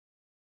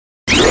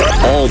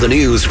All the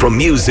news from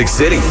Music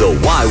City. The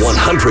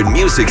Y100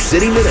 Music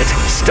City Minute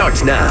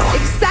starts now.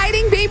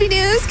 Exciting baby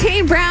news.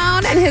 Kane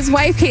Brown and his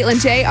wife,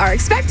 Caitlin J, are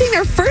expecting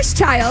their first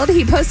child.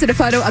 He posted a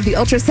photo of the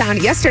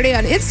ultrasound yesterday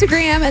on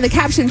Instagram, and the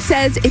caption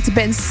says, "It's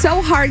been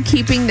so hard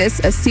keeping this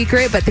a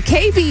secret, but the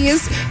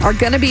KBs are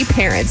going to be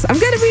parents. I'm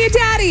going to be a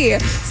daddy."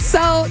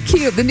 So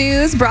cute. The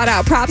news brought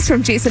out props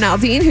from Jason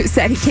Aldean, who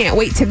said he can't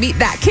wait to meet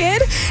that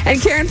kid, and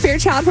Karen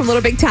Fairchild from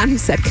Little Big Town, who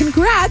said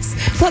congrats,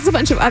 plus a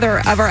bunch of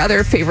our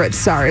other favorite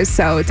stars.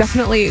 So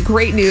definitely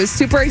great news.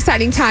 Super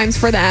exciting times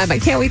for them. I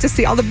can't wait to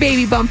see all the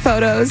baby bump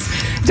photos.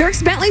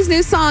 Dierks Bentley's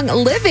new song,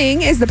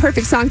 Living, is the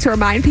perfect song to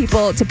remind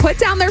people to put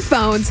down their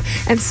phones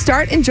and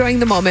start enjoying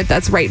the moment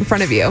that's right in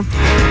front of you.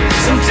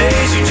 Some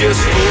days you just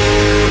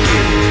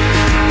forget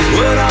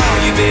what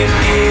all you've been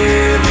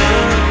given.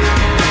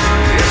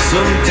 Yeah,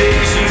 some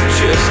days you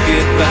just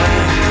get by.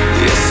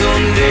 Yeah,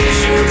 some days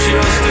you're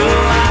just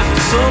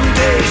alive. Some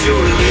days you're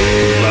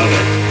living. Love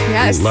it.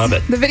 Yes. Love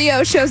it. The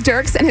video shows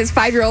Dierks and his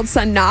 5-year-old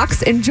son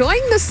Knox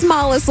enjoying the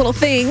smallest little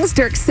things.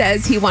 Dierks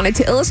says he wanted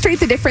to illustrate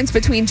the difference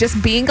between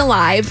just being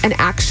alive and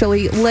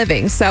actually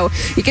living. So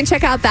you can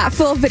check out that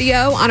full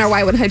video on our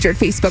Y100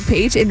 Facebook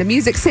page in the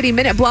Music City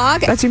Minute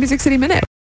blog. That's your Music City Minute.